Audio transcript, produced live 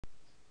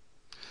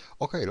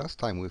Okay, last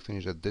time we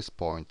finished at this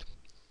point.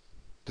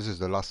 This is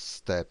the last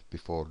step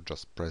before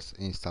just press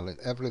install and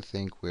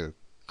everything will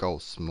go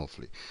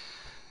smoothly.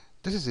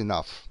 This is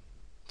enough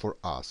for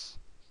us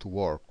to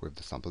work with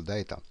the sample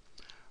data.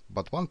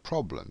 But one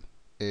problem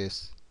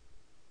is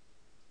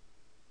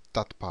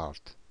that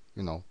part,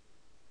 you know,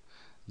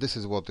 this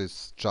is what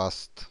is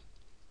just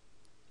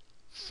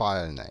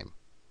file name.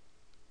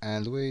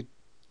 And we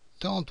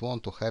don't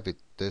want to have it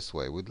this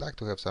way. We'd like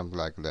to have something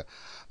like the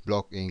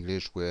block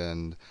English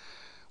when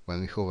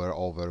we hover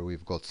over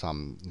we've got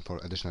some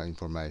additional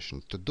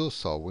information. To do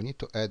so we need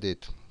to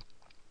edit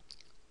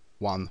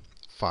one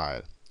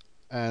file,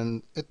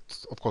 and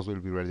it of course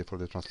will be ready for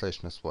the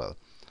translation as well.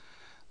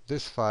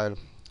 This file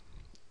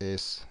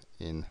is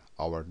in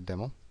our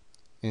demo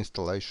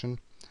installation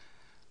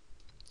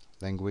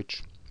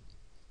language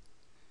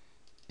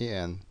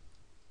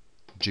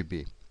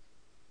engb,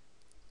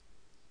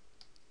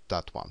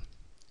 that one.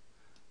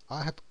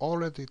 I have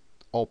already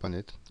opened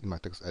it in my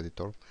text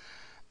editor,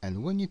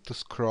 and we need to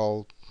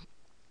scroll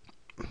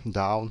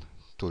down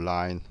to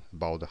line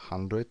about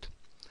 100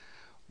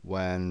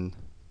 when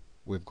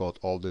we've got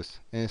all this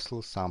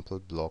install sample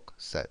block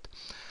set.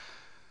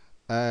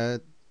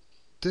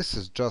 This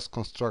is just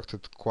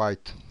constructed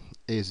quite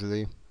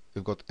easily.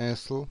 We've got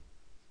install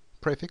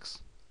prefix,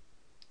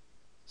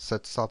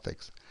 set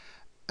suffix,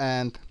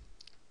 and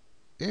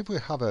if we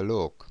have a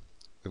look,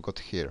 we've got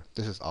here,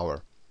 this is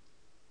our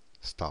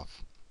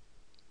stuff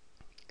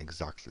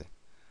exactly.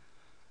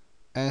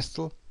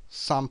 Install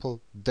sample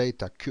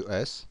data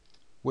QS,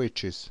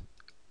 which is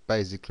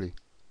basically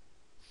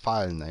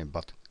file name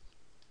but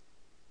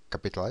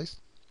capitalized,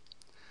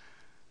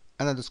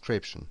 and a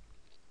description.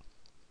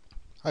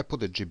 I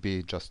put a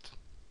GB just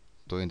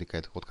to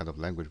indicate what kind of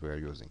language we are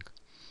using.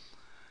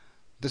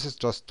 This is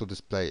just to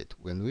display it.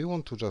 When we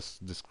want to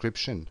just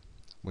description,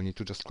 we need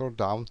to just scroll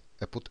down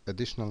and put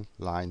additional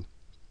line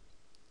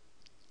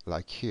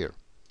like here.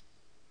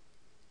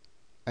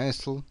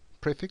 Install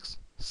prefix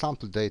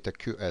sample data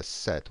QS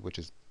set, which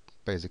is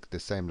basically the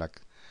same like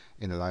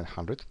in the line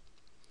 100,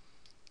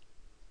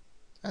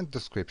 and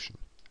description.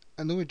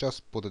 And we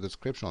just put a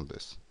description on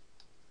this.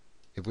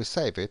 If we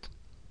save it,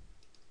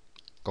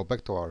 go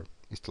back to our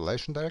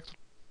installation directory,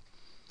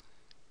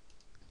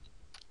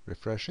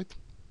 refresh it.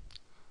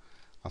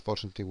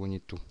 Unfortunately, we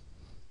need to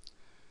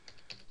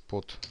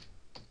put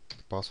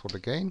the password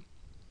again.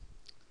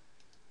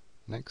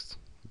 Next,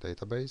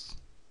 database,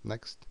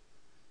 next.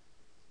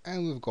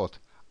 And we've got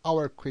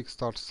our quick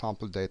start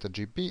sample data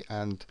GB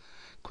and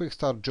quick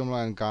start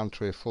Joomla and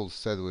Gantry full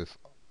set with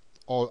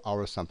all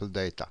our sample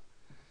data.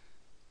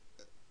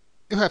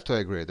 You have to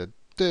agree that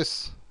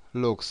this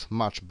looks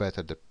much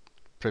better than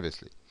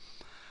previously.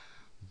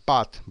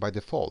 But by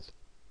default,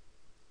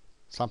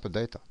 sample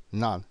data,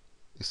 none,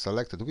 is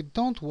selected. We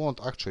don't want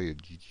actually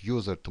the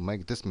user to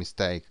make this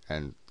mistake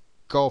and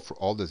go through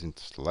all this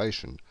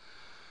installation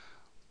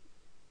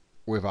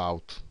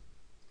without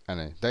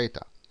any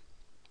data.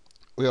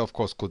 We of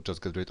course could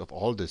just get rid of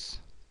all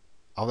these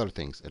other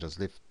things and just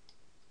leave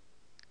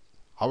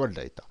our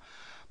data,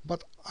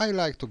 but I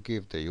like to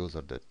give the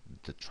user the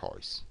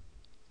choice.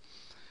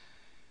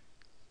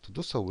 To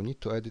do so, we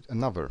need to edit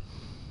another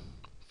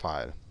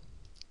file.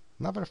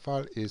 Another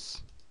file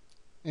is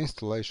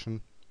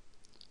installation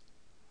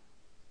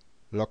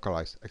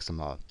localized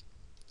XML.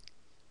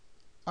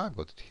 I've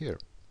got it here,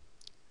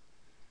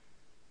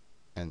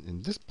 and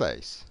in this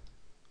place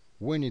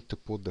we need to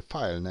put the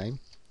file name,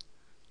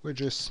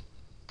 which is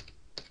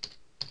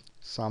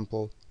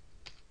sample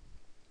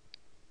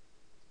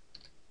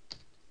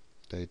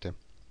data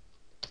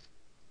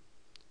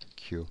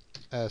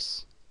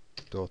qs.sql,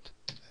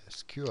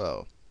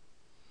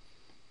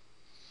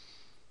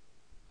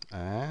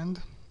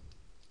 and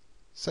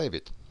save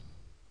it.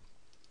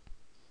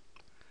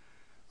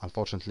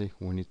 Unfortunately,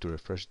 we need to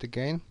refresh it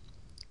again.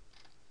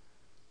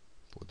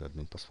 Put the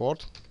admin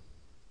password.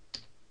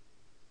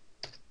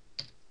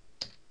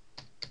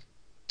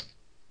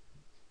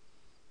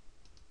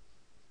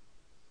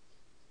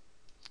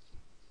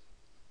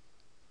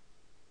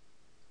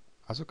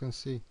 As you can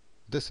see,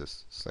 this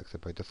is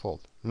selected by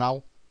default.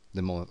 Now,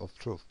 the moment of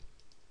truth.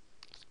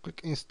 Just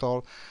click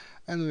install,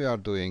 and we are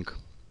doing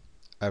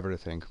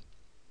everything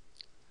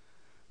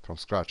from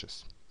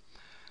scratches.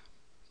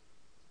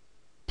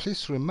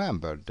 Please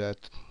remember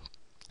that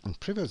in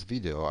previous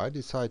video I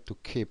decided to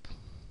keep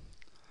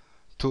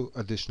two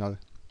additional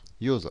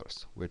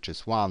users, which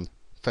is one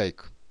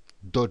fake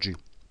dodgy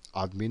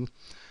admin,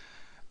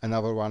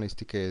 another one is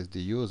TKSD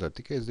user.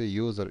 TKSD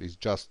user is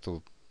just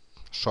to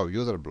show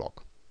user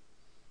block.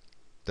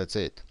 That's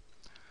it.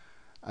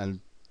 And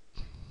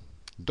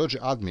dodgy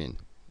admin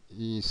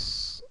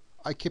is,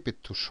 I keep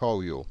it to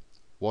show you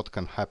what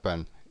can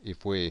happen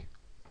if we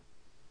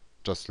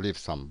just leave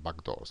some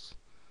backdoors.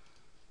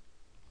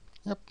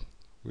 Yep,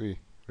 we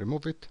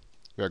remove it.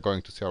 We are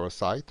going to see our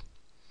site,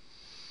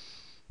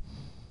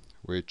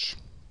 which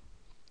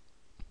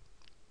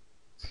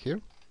is here.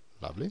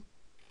 Lovely.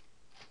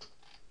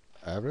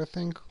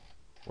 Everything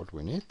what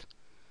we need.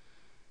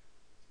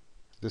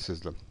 This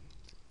is the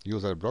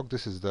user block.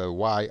 This is the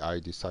why I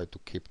decide to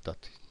keep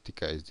that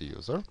TK as the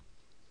user.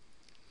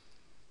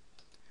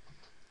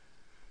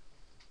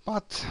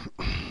 But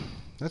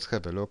let's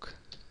have a look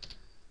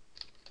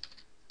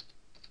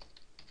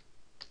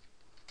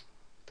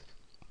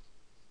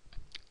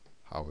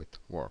how it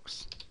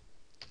works.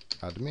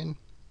 Admin,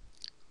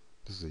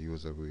 this is a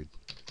user we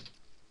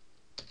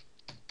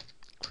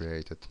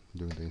created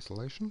during the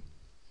installation.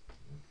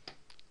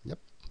 Yep,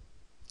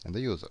 and the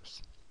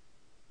users.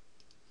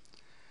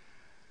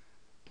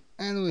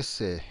 And we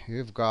see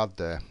we've got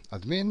the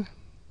admin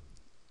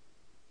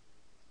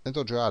and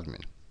Dojo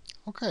admin.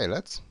 Okay,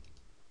 let's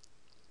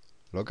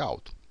log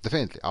out.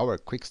 Definitely, our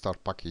quick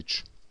start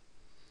package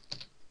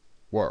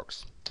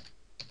works.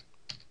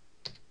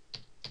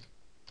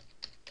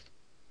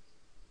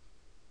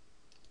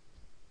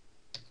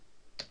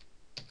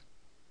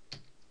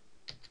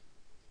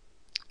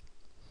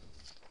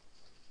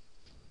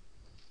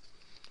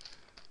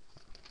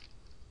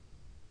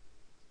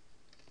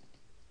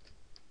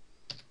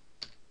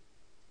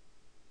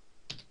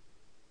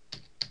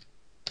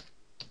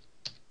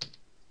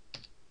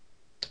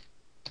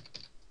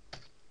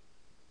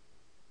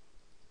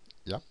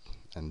 Yep,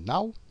 and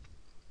now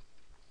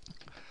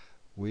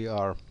we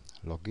are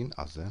logging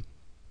as a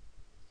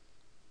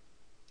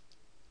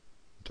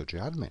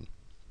Dojo admin.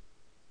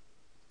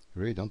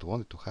 Really don't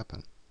want it to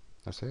happen.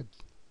 That's it.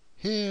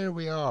 Here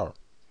we are.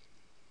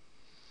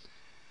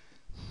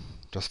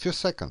 Just few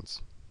seconds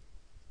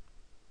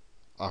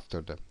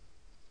after the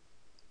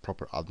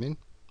proper admin,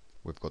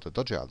 we've got a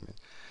Dojo admin.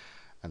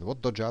 And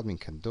what Dojo admin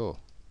can do,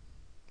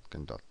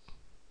 can do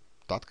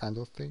that kind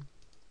of thing.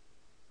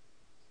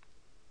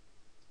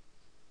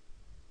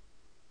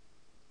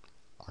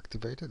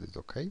 Activated is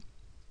okay.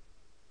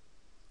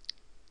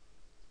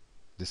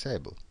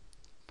 Disable.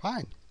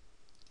 Fine.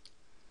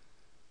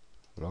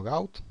 Log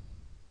out.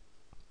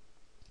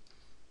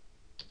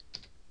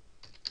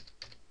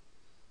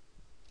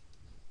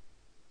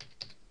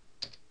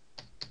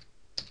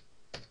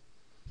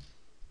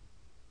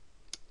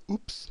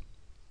 Oops.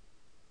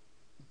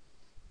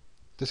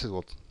 This is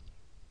what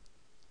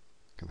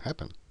can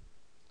happen.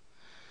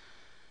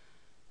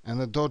 And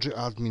the Dojo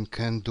admin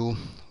can do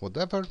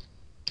whatever